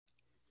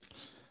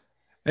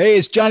Hey,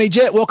 it's Johnny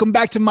Jet. Welcome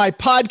back to my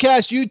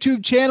podcast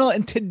YouTube channel.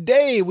 And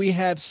today we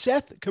have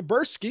Seth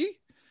Kubersky,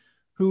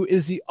 who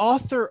is the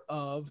author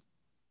of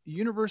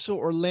Universal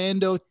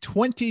Orlando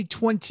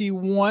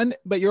 2021.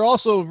 But you're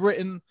also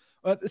written,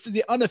 this is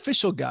the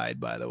unofficial guide,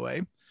 by the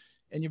way.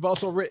 And you've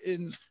also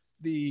written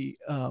the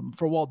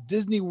for Walt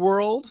Disney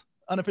World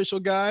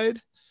unofficial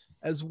guide,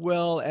 as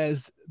well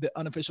as the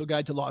unofficial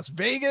guide to Las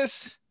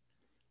Vegas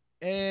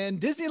and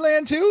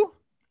Disneyland too.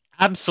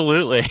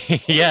 Absolutely.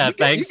 Hey, Yeah, you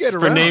thanks get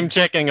for name around.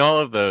 checking all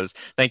of those.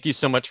 Thank you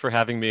so much for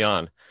having me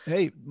on.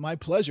 Hey, my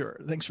pleasure.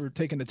 Thanks for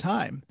taking the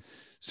time.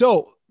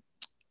 So,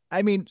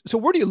 so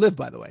where do you live,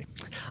 by the way?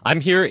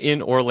 I'm here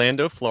in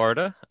Orlando,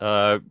 Florida.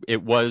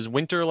 It was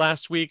winter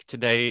last week.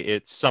 Today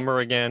it's summer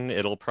again.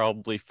 It'll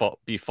probably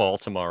be fall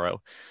tomorrow.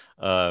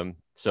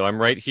 So I'm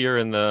right here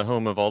in the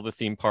home of all the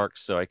theme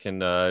parks, so I can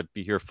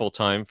be here full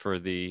time for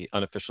the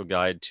unofficial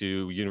guide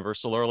to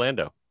Universal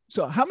Orlando.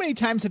 So, how many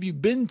times have you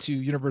been to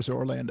Universal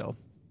Orlando?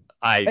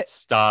 I Eh,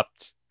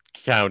 stopped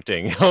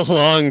counting a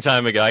long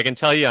time ago. I can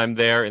tell you I'm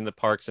there in the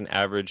parks an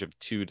average of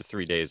 2 to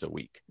 3 days a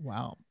week.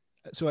 wow.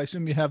 So, I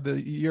assume you have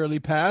the yearly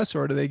pass,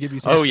 or do they give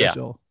you some Oh yeah.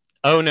 special?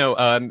 Oh no,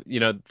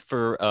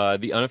 for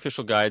the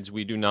unofficial guides,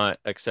 we do not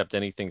accept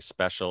anything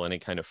special, any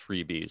kind of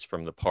freebies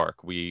from the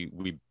park. We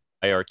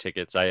buy our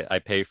tickets. I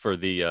pay for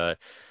the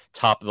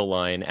top of the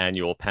line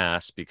annual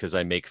pass because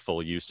I make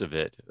full use of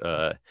it.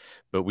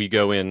 But we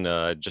go in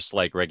just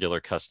like regular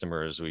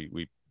customers.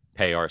 We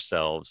pay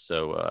ourselves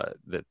so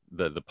that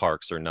the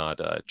parks are not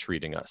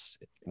treating us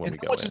when And we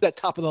how go much in. is that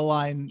top of the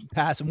line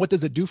pass, and what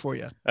does it do for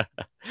you?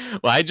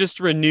 Well, I just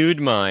renewed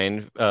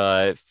mine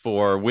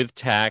for with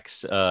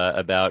tax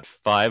about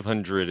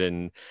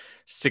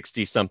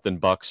 560 something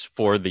bucks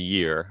for the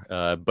year.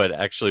 But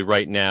actually,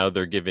 right now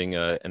they're giving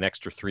an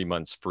extra 3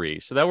 months free,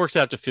 so that works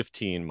out to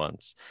 15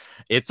 months.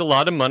 It's a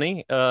lot of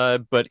money,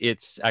 but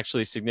it's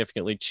actually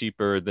significantly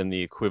cheaper than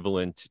the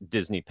equivalent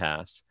Disney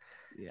Pass.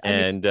 Yeah,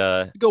 And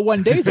go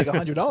one day is like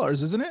 $100,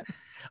 isn't it?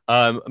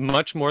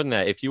 much more than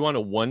that. If you want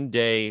a one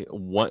day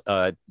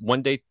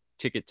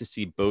ticket to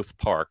see both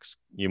parks,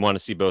 you want to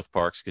see both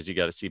parks because you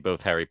got to see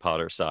both Harry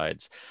Potter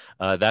sides.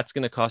 That's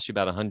going to cost you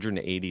about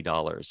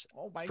 $180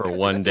 Oh my for God! So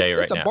one day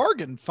that's right a now.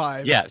 bargain.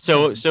 Five Yeah,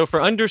 so something. so for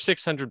under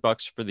 600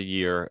 bucks for the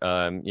year,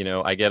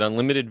 I get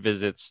unlimited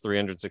visits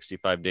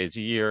 365 days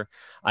a year.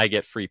 I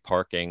get free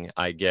parking.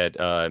 I get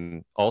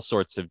all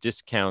sorts of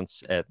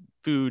discounts at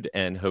food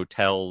and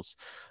hotels,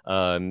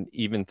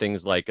 even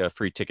things like a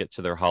free ticket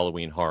to their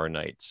Halloween Horror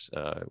Nights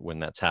when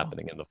that's Oh,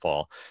 happening in the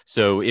fall.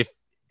 So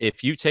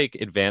if you take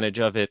advantage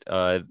of it,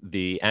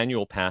 the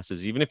annual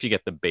passes, even if you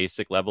get the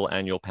basic level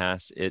annual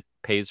pass, it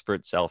pays for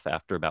itself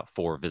after about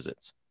 4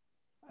 visits.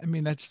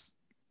 that's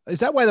is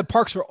that why the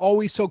parks are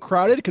always so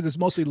crowded? Because it's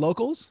mostly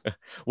locals.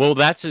 Well,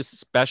 that's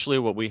especially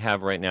what we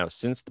have right now.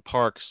 Since the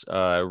parks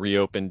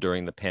reopened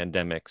during the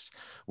pandemics,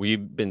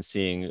 we've been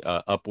seeing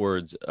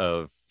upwards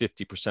of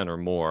 50% or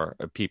more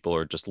of people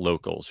are just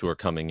locals who are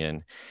coming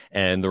in.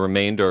 And the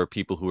remainder are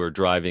people who are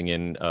driving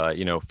in,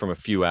 from a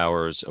few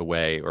hours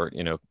away or,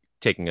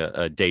 taking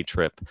a day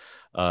trip.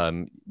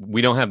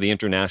 We don't have the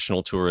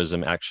international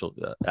tourism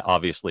actually,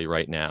 obviously,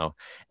 right now.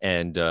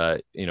 And,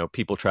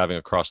 people traveling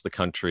across the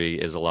country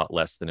is a lot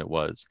less than it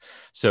was.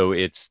 So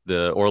it's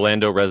the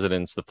Orlando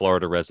residents, the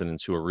Florida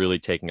residents who are really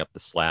taking up the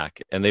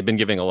slack. And they've been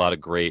giving a lot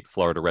of great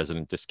Florida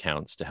resident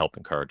discounts to help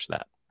encourage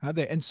that. Have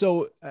they? And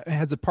so,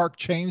 has the park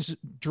changed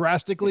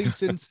drastically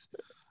since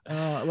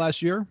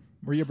last year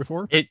or year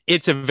before?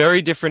 It's a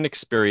very different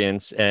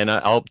experience, and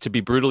I'll to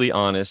be brutally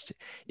honest,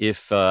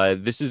 if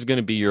this is going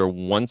to be your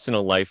once in a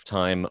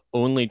lifetime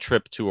only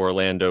trip to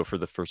Orlando for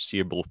the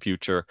foreseeable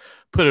future,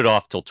 put it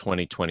off till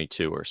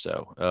 2022 or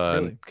so.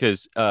 Really?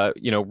 Because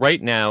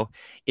right now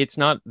it's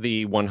not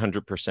the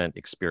 100%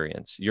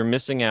 experience. You're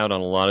missing out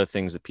on a lot of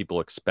things that people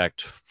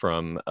expect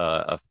from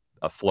a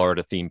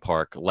Florida theme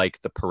park, like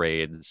the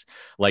parades,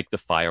 like the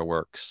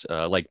fireworks,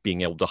 like being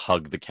able to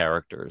hug the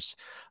characters.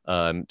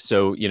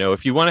 So,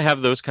 if you want to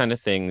have those kind of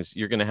things,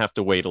 you're going to have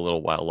to wait a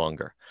little while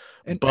longer.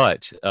 And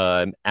But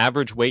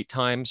average wait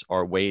times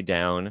are way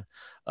down.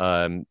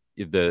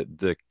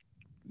 The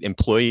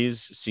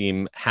employees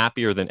seem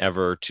happier than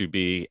ever to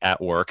be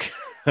at work.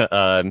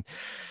 um,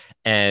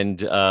 and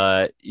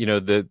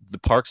the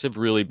parks have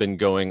really been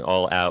going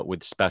all out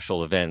with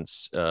special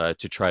events to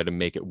try to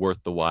make it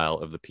worth the while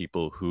of the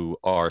people who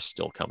are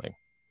still coming.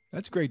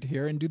 that's great to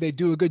hear. And do they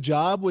do a good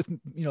job with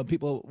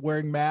people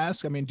wearing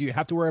masks? Do you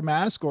have to wear a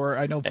mask, or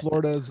I know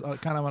Florida is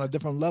kind of on a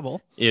different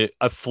level?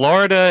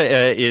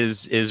 Florida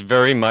is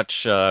very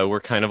much we're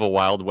kind of a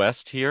wild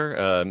west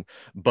here,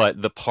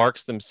 but the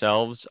parks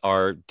themselves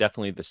are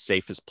definitely the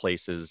safest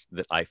places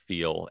that I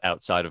feel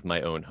outside of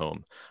my own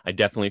home. I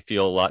definitely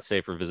feel a lot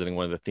safer visiting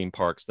one of the theme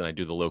parks than I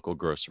do the local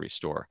grocery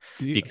store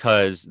Do you?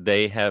 because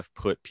they have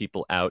put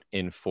people out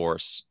in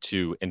force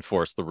to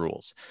enforce the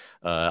rules.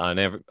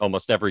 On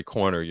almost every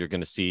corner, you're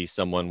going to see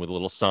someone with a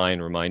little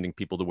sign reminding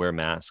people to wear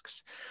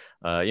masks.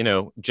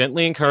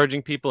 Gently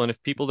encouraging people, and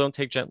if people don't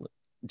take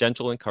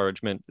gentle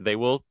encouragement, they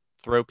will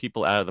throw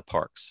people out of the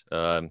parks.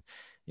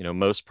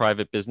 Most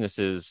private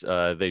businesses,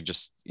 they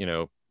just,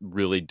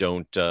 really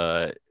don't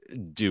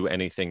do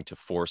anything to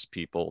force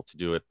people to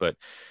do it. But,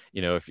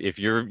 if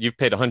you've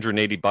paid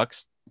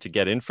 $180 to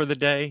get in for the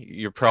day,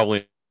 you're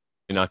probably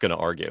not going to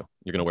argue.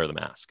 You're going to wear the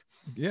mask.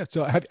 Yeah.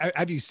 So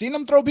have you seen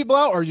them throw people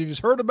out, or you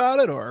just heard about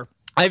it, or?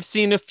 I've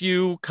seen a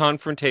few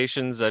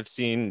confrontations. I've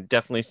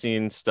definitely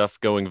seen stuff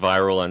going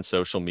viral on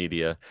social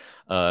media.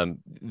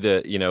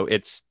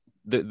 It's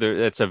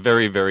a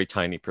very, very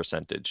tiny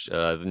percentage.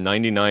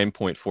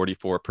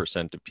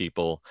 99.44% of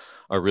people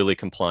are really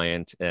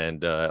compliant,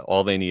 and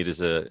all they need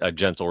is a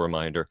gentle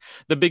reminder.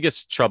 The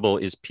biggest trouble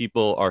is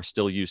people are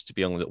still used to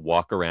being able to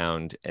walk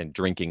around and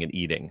drinking and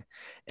eating.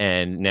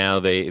 And now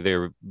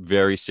they're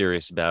very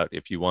serious about,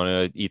 if you want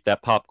to eat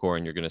that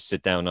popcorn, you're going to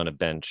sit down on a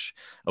bench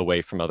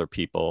away from other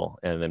people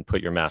and then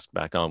put your mask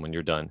back on when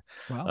you're done.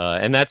 Wow.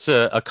 And that's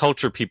a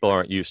culture people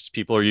aren't used to.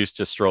 People are used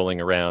to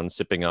strolling around,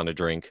 sipping on a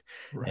drink.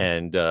 Right.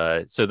 And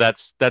so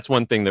that's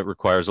one thing that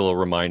requires a little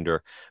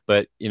reminder.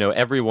 But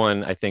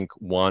everyone, I think,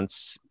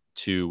 wants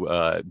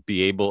to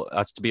be able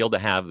to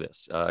have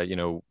this.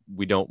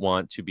 We don't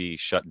want to be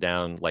shut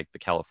down like the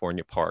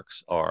California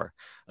parks are.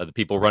 The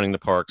people running the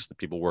parks, the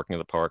people working in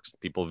the parks, the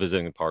people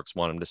visiting the parks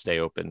want them to stay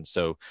open.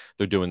 So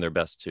they're doing their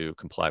best to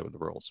comply with the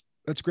rules.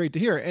 That's great to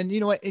hear. And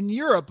in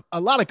Europe,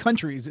 a lot of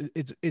countries,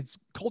 it's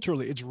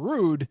culturally, it's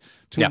rude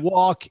to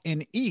walk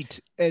and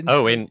eat. And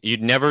and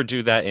you'd never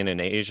do that in an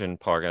Asian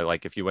park.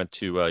 Like if you went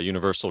to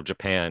Universal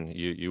Japan,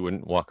 you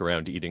wouldn't walk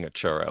around eating a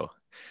churro.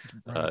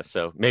 Right.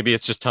 So maybe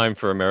it's just time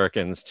for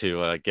Americans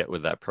to get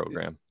with that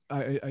program.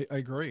 I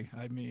agree.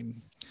 I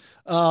mean,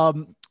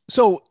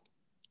 so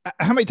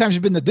how many times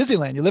have you been to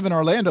Disneyland? You live in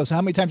Orlando, so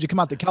how many times you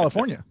come out to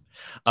California?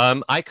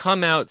 I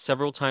come out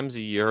several times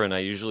a year, and I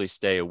usually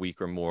stay a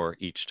week or more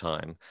each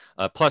time.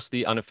 Plus,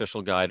 the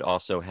unofficial guide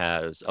also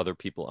has other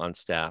people on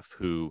staff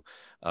who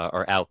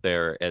are out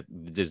there at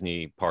the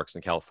Disney parks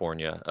in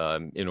California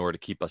in order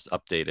to keep us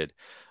updated.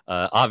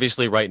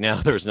 Obviously, right now,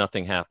 there's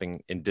nothing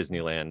happening in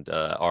Disneyland.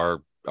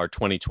 Our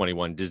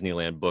 2021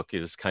 Disneyland book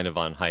is kind of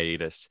on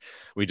hiatus.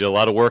 We did a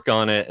lot of work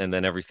on it, and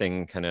then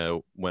everything kind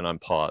of went on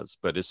pause.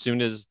 But as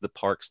soon as the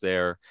parks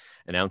there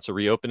announce a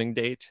reopening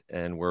date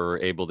and we're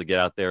able to get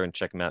out there and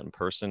check them out in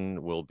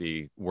person, we'll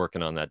be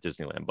working on that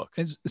Disneyland book.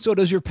 And so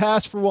does your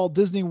pass for Walt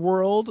Disney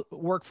World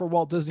work for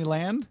Walt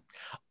Disneyland?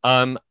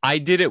 I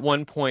did at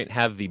one point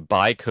have the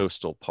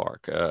bi-coastal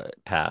park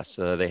pass.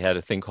 They had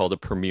a thing called a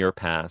Premier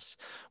Pass,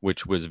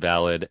 which was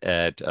valid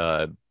at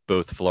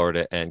both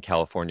Florida and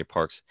California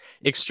parks.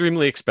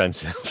 Extremely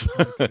expensive.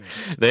 Okay.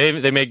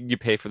 They make you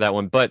pay for that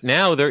one. But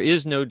now there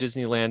is no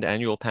Disneyland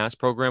annual pass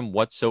program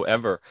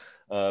whatsoever.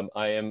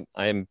 I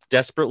am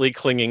desperately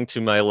clinging to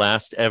my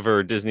last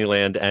ever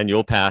Disneyland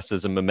annual pass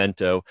as a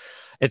memento.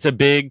 It's a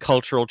big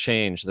cultural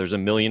change. There's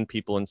 1 million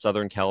people in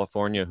Southern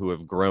California who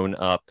have grown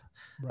up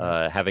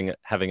having a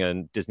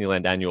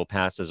Disneyland annual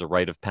pass as a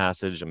rite of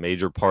passage, a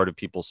major part of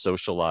people's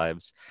social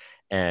lives.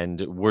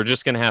 And we're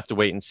just going to have to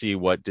wait and see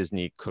what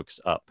Disney cooks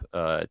up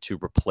to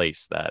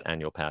replace that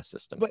annual pass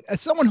system. But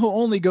as someone who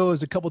only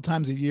goes a couple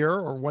times a year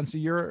or once a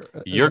year,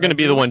 you're going to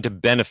be the one to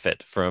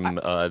benefit from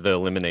the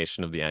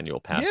elimination of the annual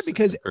pass. Yeah,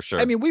 because for sure.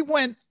 I mean,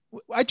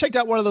 I checked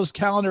out one of those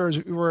calendars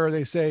where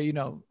they say,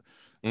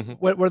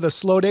 what were the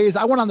slow days?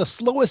 I went on the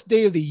slowest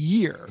day of the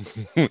year.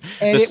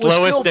 The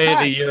slowest day of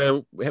the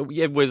year,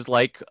 it was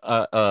like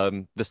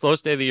the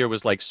slowest day of the year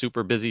was like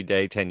super busy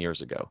day 10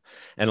 years ago.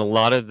 And a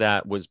lot of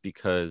that was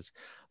because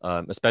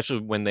especially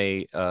when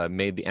they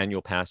made the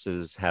annual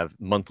passes have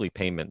monthly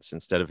payments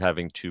instead of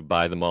having to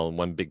buy them all in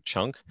one big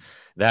chunk.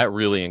 That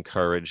really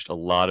encouraged a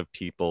lot of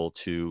people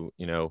to,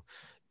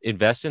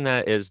 invest in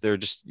that as they're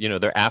just,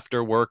 their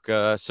after work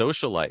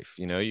social life.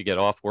 You get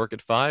off work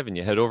at 5 and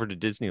you head over to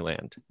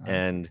Disneyland. Nice.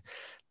 And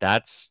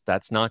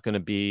that's not going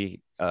to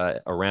be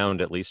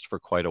around at least for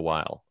quite a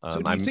while.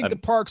 So do you think the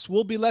parks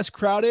will be less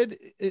crowded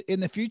in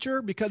the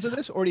future because of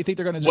this, or do you think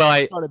they're going to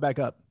just start it back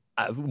up?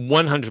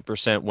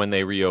 100% when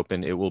they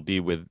reopen, it will be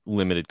with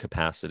limited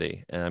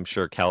capacity. And I'm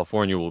sure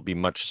California will be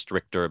much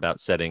stricter about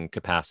setting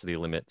capacity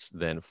limits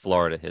than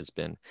Florida has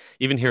been.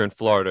 Even here in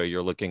Florida,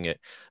 you're looking at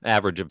an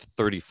average of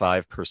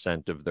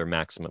 35% of their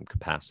maximum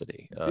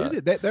capacity. Is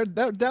it?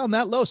 They're down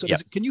that low. So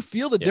can you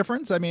feel the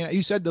difference? I mean,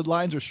 you said the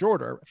lines are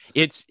shorter.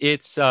 It's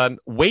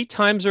wait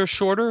times are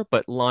shorter,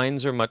 but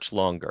lines are much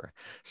longer.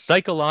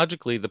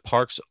 Psychologically, the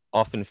parks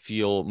often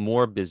feel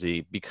more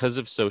busy because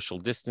of social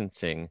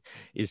distancing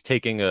is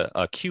taking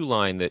a queue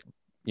line that,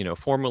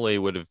 formerly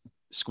would have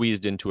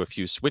squeezed into a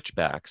few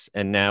switchbacks,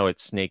 and now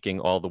it's snaking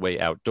all the way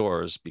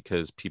outdoors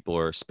because people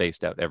are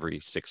spaced out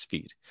every 6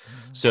 feet.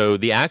 Mm-hmm. So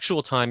the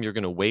actual time you're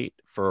going to wait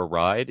for a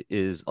ride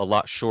is a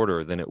lot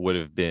shorter than it would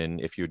have been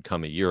if you'd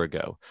come a year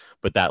ago,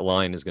 but that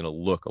line is going to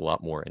look a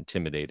lot more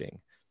intimidating.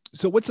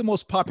 So what's the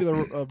most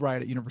popular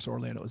ride at Universal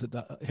Orlando? Is it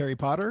the Harry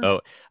Potter?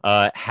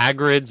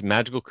 Hagrid's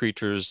Magical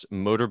Creatures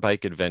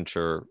Motorbike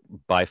Adventure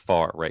by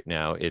far right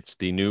now. It's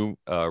the new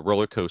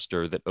roller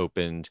coaster that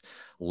opened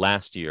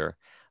last year.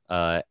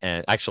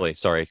 And actually,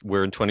 sorry,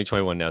 we're in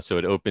 2021 now, so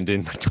it opened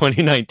in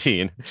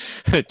 2019.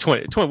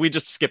 2020, we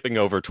just skipping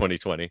over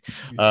 2020.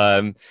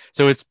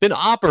 So it's been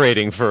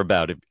operating for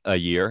about a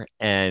year,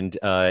 and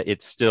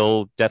it's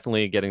still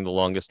definitely getting the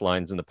longest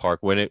lines in the park.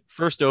 When it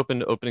first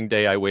opened, opening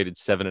day, I waited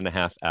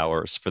 7.5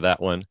 hours for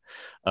that one.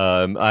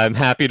 I'm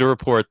happy to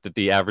report that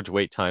the average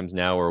wait times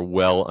now are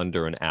well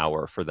under an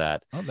hour for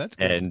that. Oh, that's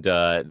good.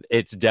 And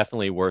it's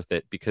definitely worth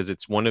it because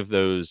it's one of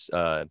those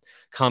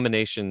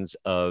combinations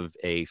of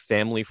a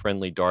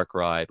family-friendly dark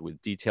ride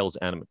with detailed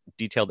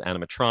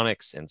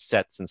animatronics and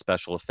sets and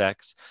special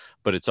effects,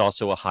 but it's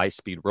also a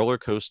high-speed roller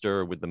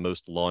coaster with the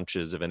most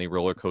launches of any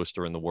roller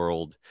coaster in the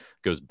world.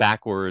 It goes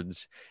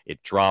backwards,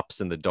 it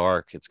drops in the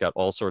dark, it's got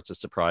all sorts of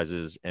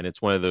surprises, and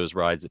it's one of those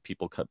rides that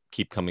people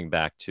keep coming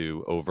back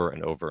to over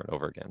and over and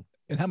over again.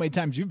 And how many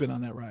times you've been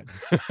on that ride?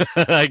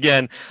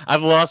 Again,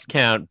 I've lost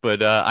count,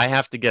 but I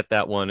have to get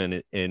that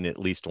one in at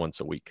least once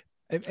a week.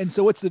 And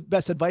so what's the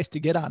best advice to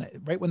get on it?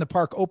 Right when the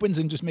park opens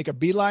and just make a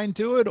beeline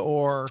to it,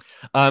 or?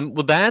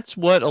 Well, that's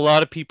what a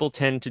lot of people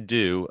tend to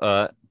do.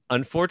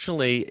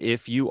 Unfortunately,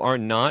 if you are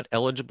not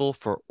eligible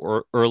for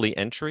early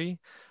entry,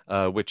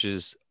 which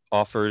is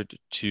offered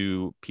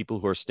to people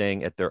who are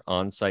staying at their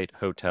on-site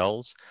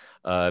hotels,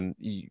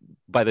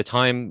 by the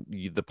time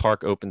the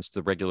park opens to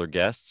the regular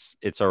guests,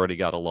 it's already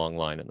got a long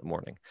line in the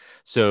morning.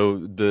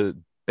 So the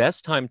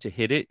best time to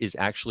hit it is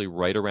actually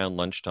right around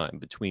lunchtime,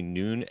 between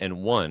noon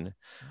and 1.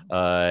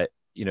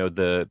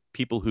 The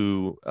people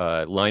who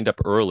lined up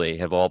early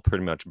have all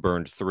pretty much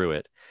burned through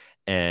it,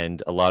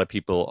 and a lot of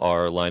people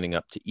are lining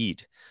up to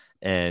eat.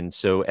 And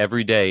so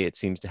every day it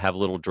seems to have a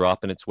little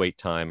drop in its wait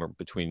time, or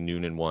between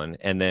noon and 1.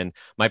 And then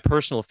my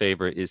personal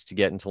favorite is to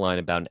get into line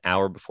about an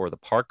hour before the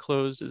park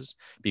closes,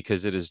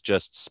 because it is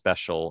just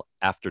special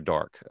after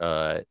dark.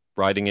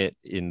 Riding it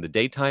in the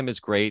daytime is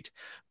great,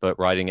 but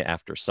riding it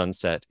after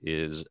sunset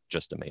is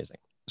just amazing.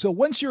 So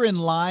once you're in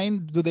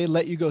line, do they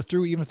let you go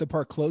through even if the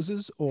park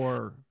closes,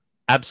 or?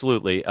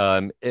 Absolutely.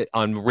 On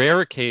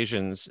rare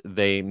occasions,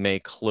 they may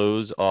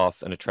close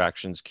off an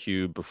attractions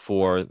queue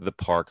before the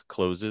park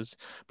closes,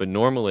 but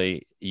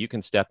normally you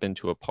can step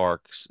into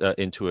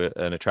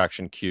an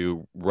attraction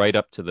queue right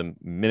up to the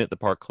minute the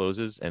park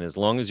closes, and as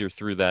long as you're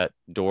through that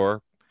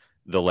door,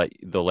 they'll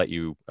let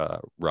you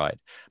ride.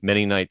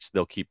 Many nights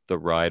they'll keep the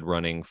ride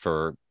running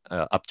for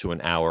up to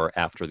an hour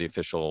after the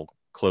official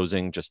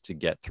closing, just to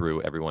get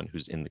through everyone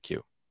who's in the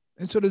queue.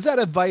 And so does that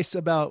advice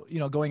about,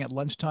 going at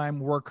lunchtime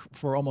work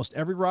for almost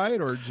every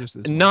ride, or just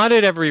this one? Not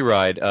at every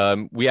ride.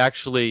 We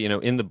actually,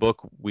 in the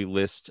book, we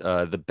list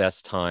the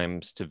best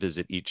times to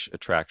visit each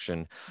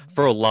attraction.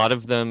 For a lot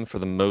of them, for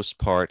the most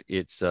part,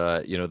 it's,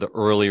 the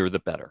earlier the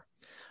better.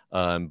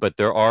 But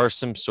there are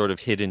some sort of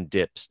hidden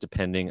dips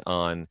depending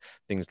on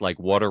things like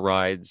water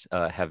rides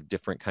have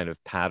different kind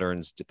of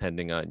patterns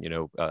depending on,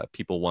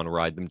 people want to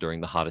ride them during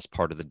the hottest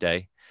part of the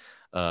day.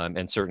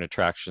 And certain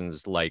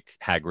attractions like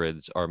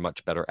Hagrid's are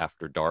much better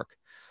after dark.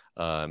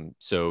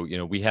 So,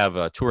 we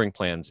have touring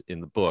plans in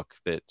the book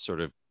that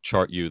sort of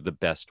chart you the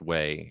best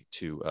way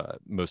to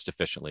most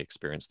efficiently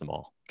experience them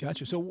all.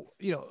 Gotcha. So,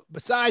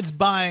 besides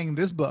buying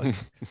this book,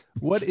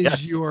 what is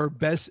Yes. your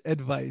best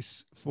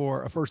advice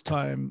for a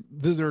first-time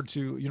visitor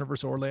to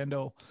Universal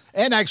Orlando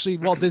and actually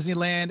Walt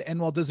Disneyland and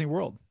Walt Disney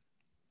World?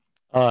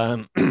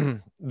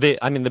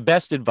 The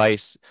best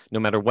advice, no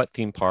matter what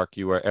theme park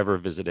you are ever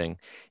visiting,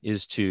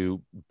 is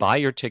to buy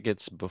your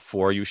tickets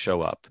before you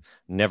show up.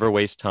 Never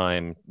waste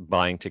time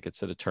buying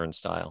tickets at a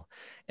turnstile,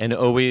 and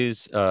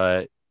always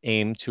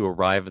aim to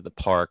arrive at the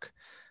park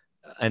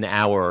an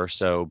hour or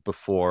so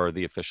before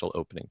the official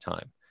opening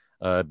time,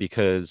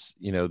 because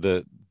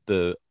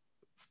the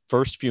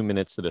first few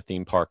minutes that a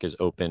theme park is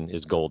open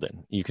is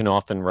golden. You can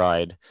often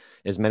ride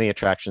as many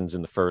attractions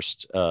in the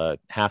first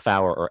half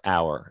hour or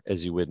hour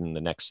as you would in the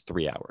next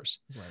 3 hours.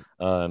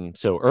 Right.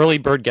 So early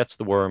bird gets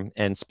the worm.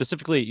 And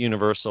specifically at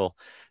Universal,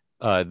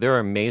 there are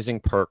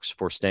amazing perks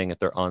for staying at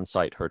their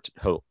on-site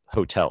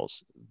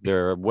hotels.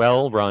 They're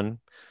well run.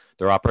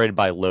 They're operated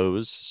by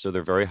Lowe's, so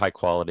they're very high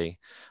quality.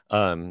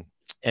 And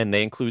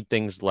they include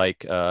things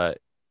like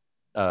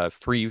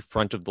free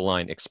front of the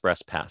line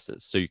express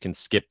passes, so you can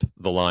skip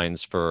the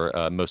lines for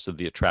most of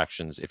the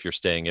attractions if you're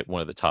staying at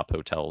one of the top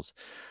hotels.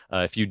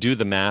 If you do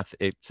the math,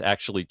 it's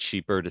actually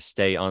cheaper to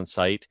stay on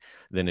site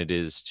than it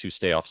is to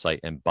stay off site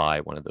and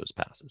buy one of those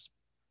passes.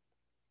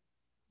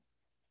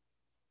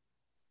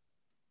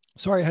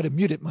 Sorry, I had to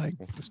mute it. My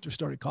sister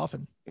started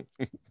coughing.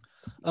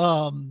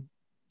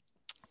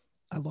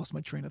 I lost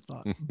my train of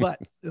thought, but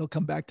it'll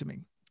come back to me.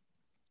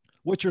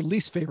 What's your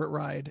least favorite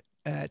ride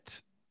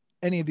at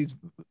any of these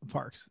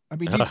parks? I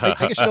mean, I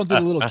guess you don't do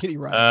the little kiddie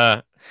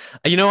rides.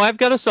 I've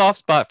got a soft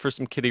spot for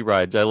some kiddie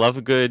rides. I love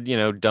a good,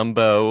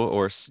 Dumbo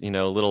or,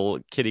 little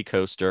kiddie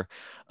coaster.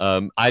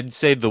 I'd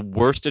say the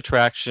worst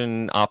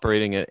attraction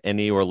operating at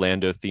any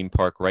Orlando theme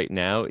park right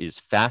now is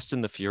Fast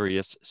and the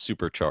Furious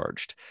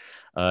Supercharged.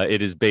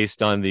 It is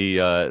based on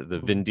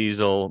the Vin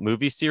Diesel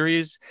movie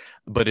series,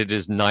 but it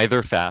is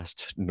neither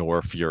fast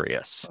nor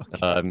furious.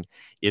 Okay.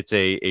 It's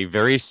a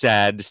very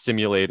sad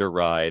simulator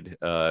ride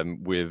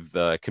with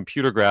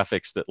computer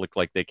graphics that look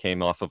like they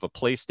came off of a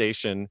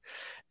PlayStation,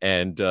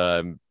 and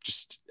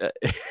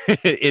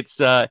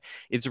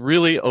it's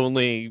really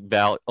only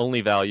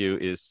value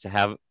is to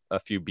have a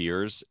few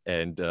beers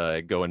and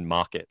go and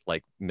mock it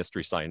like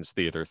Mystery Science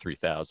Theater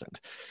 3000.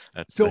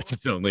 So That's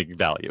its only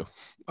value.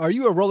 are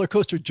you a roller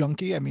coaster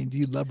junkie? I mean, do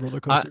you love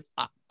roller I, coasters?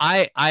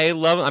 I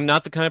love. I'm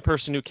not the kind of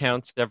person who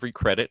counts every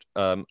credit.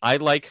 I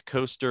like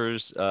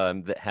coasters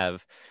that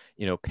have,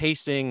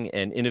 pacing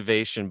and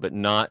innovation, but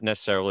not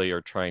necessarily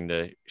are trying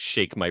to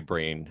shake my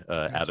brain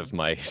out Gotcha. of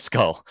my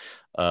skull.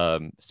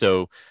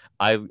 So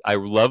I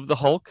love the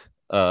Hulk.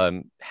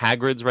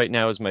 Hagrid's right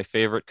now is my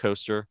favorite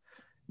coaster.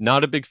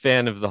 Not a big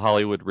fan of the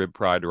Hollywood Rib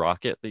Pride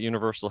rocket that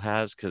Universal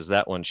has because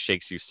that one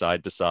shakes you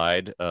side to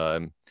side.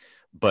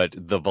 But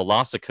the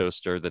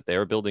Velocicoaster that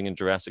they're building in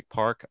Jurassic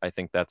Park, I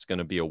think that's going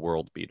to be a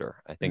world beater.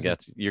 I think Is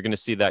it? you're going to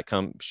see that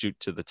come shoot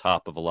to the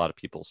top of a lot of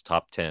people's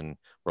top 10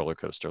 roller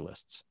coaster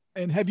lists.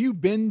 And have you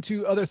been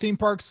to other theme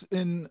parks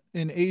in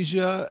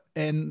Asia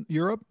and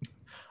Europe?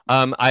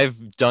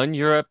 I've done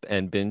Europe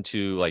and been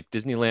to like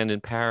Disneyland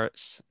in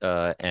Paris,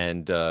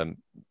 and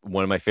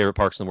one of my favorite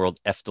parks in the world,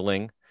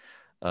 Efteling.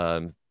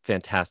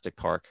 Fantastic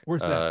park.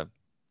 Where's that?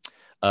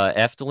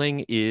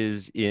 Efteling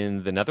is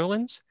in the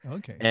Netherlands,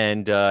 Okay.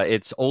 and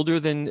it's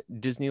older than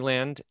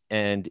Disneyland,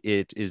 and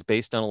it is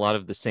based on a lot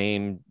of the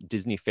same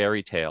Disney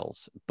fairy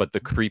tales, but the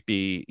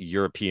creepy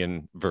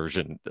European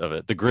version of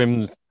it, the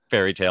Grimm's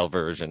fairy tale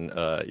version,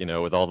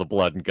 with all the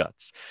blood and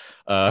guts.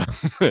 Uh,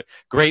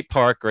 Great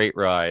park, great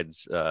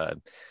rides.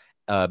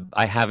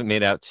 I haven't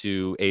made out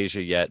to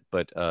Asia yet,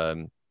 but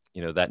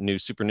that new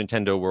Super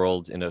Nintendo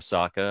World in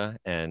Osaka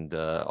and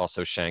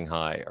also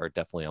Shanghai are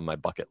definitely on my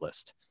bucket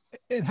list.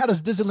 And how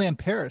does Disneyland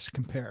Paris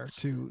compare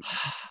to?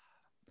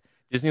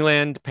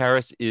 Disneyland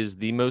Paris is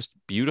the most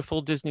beautiful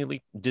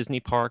Disney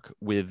park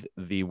with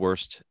the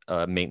worst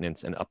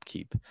maintenance and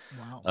upkeep.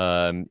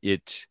 Wow.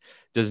 It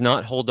does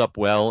not hold up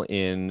well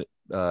in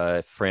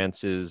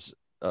France's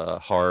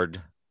hard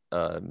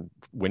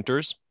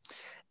winters,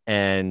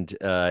 and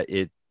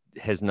it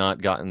has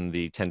not gotten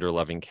the tender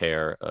loving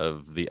care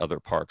of the other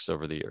parks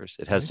over the years.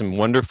 It has some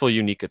wonderful,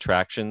 unique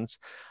attractions,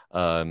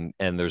 and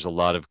there's a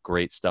lot of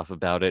great stuff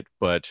about it,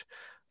 but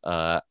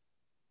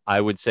I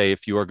would say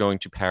if you are going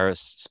to Paris,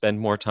 spend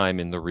more time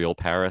in the real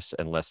Paris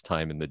and less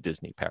time in the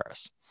Disney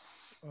Paris.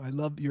 I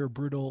love your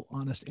brutal,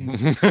 honest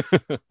answer.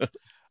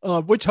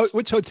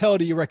 Which hotel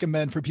do you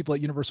recommend for people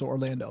at Universal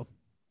Orlando?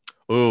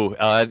 Oh,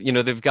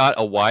 they've got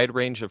a wide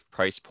range of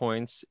price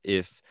points.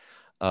 If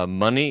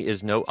money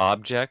is no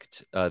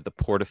object, the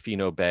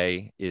Portofino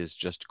Bay is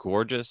just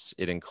gorgeous.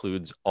 It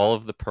includes all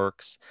of the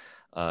perks,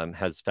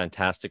 has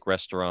fantastic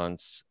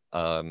restaurants,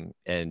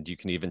 and you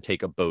can even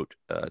take a boat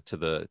to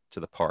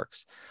the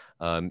parks.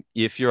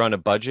 If you're on a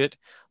budget,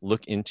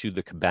 look into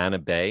the Cabana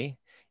Bay.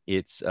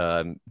 It's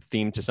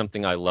themed to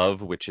something I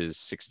love, which is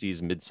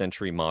 60s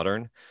mid-century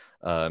modern.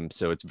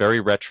 So it's very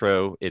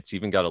retro. It's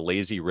even got a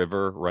lazy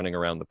river running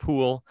around the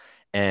pool,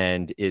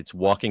 and it's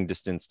walking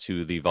distance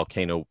to the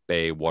Volcano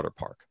Bay water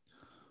park.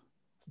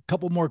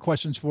 Couple more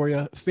questions for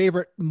you.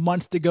 Favorite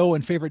month to go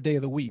and favorite day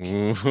of the week?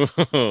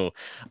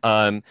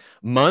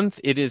 Month,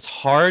 it is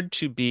hard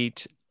to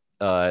beat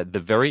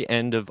the very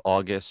end of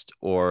August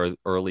or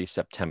early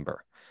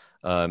September.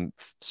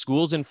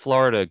 Schools in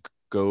Florida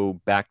go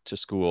back to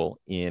school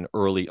in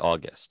early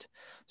August.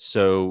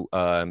 So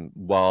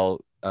while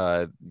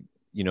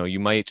you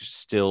might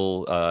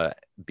still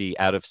be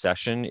out of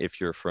session if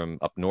you're from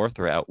up north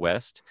or out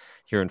west,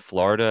 here in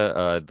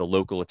Florida, the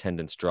local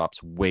attendance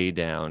drops way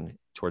down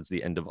towards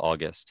the end of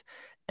August.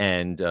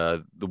 And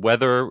the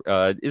weather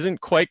isn't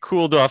quite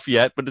cooled off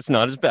yet, but it's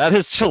not as bad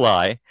as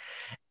July.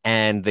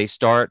 And they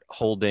start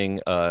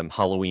holding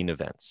Halloween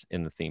events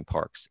in the theme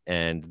parks.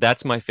 And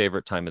that's my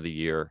favorite time of the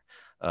year.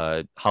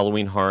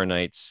 Halloween Horror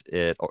Nights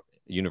at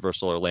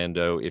Universal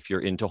Orlando. If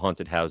you're into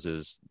haunted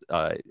houses,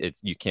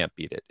 you can't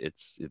beat it.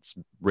 It's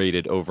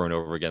rated over and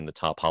over again the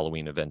top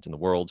Halloween event in the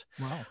world.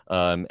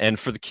 Wow. And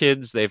for the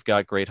kids, they've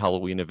got great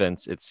Halloween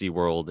events at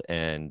SeaWorld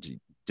and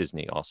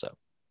Disney also.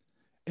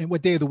 And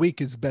what day of the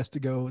week is best to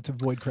go to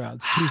avoid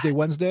crowds? Tuesday,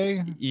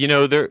 Wednesday?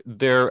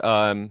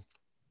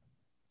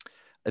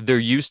 There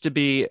used to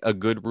be a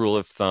good rule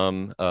of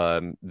thumb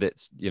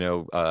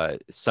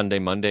that Sunday,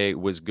 Monday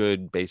was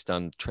good based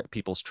on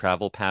people's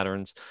travel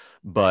patterns,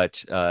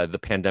 but the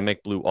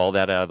pandemic blew all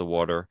that out of the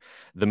water.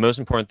 The most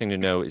important thing to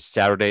know is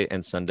Saturday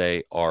and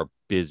Sunday are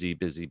busy,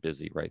 busy,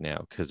 busy right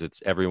now because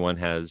everyone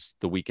has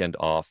the weekend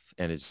off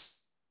and is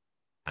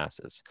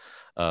passes.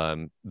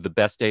 The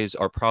best days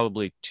are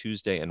probably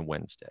Tuesday and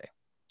Wednesday,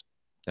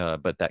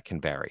 but that can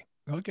vary.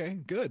 Okay,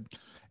 good.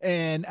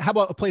 And how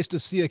about a place to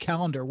see a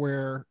calendar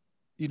where,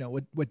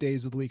 what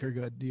days of the week are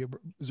good?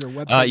 Is there a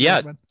website?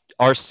 Yeah,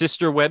 our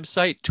sister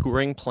website,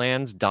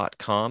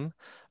 touringplans.com.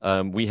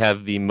 We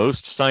have the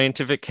most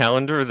scientific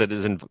calendar that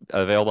is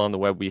available on the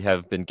web. We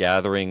have been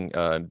gathering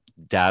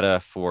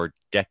data for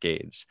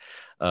decades.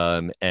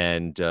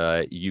 And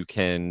you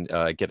can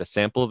get a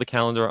sample of the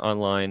calendar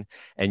online.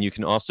 And you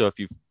can also, if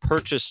you've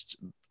purchased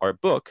our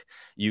book,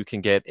 you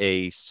can get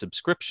a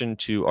subscription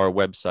to our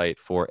website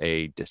for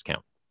a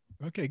discount.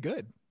 Okay,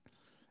 good.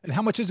 And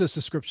how much is a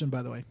subscription,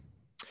 by the way?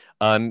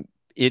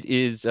 It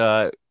is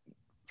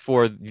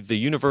for the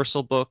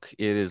Universal book,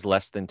 it is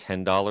less than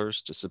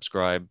 $10 to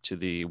subscribe to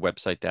the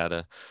website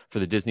data. For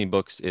the Disney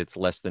books, it's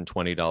less than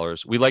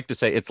 $20. We like to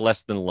say it's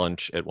less than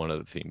lunch at one of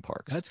the theme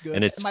parks. That's good.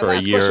 And it's my for a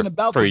last year. question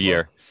about For the a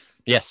year. book.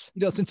 Yes.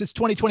 Since it's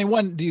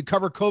 2021, do you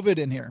cover COVID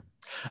in here?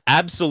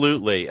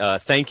 Absolutely.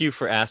 Thank you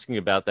for asking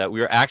about that.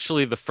 We are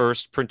actually the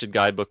first printed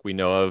guidebook we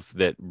know of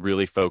that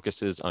really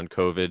focuses on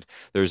COVID.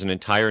 There's an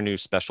entire new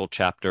special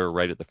chapter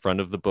right at the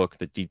front of the book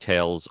that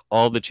details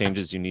all the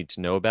changes you need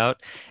to know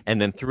about. And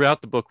then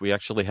throughout the book, we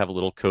actually have a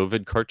little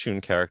COVID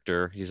cartoon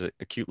character. He's a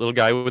cute little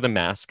guy with a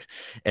mask,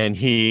 and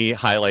he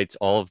highlights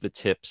all of the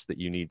tips that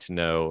you need to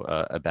know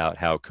about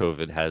how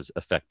COVID has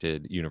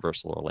affected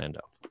Universal Orlando.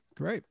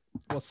 Great.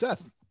 Well,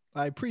 Seth,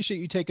 I appreciate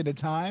you taking the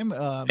time.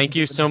 Thank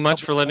you so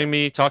much for letting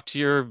me talk to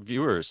your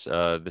viewers.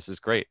 This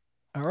is great.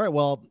 All right.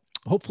 Well,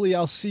 hopefully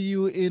I'll see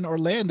you in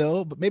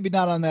Orlando, but maybe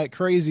not on that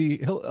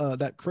crazy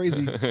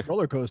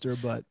roller coaster.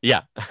 But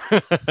yeah,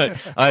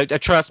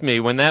 trust me,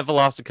 when that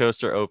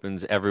Velocicoaster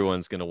opens,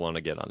 everyone's going to want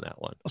to get on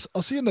that one.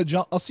 I'll see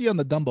you I'll see you on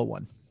the Dumbo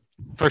one.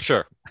 For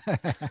sure.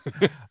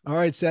 All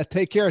right, Seth.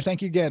 Take care.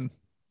 Thank you again.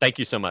 Thank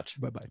you so much.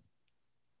 Bye-bye.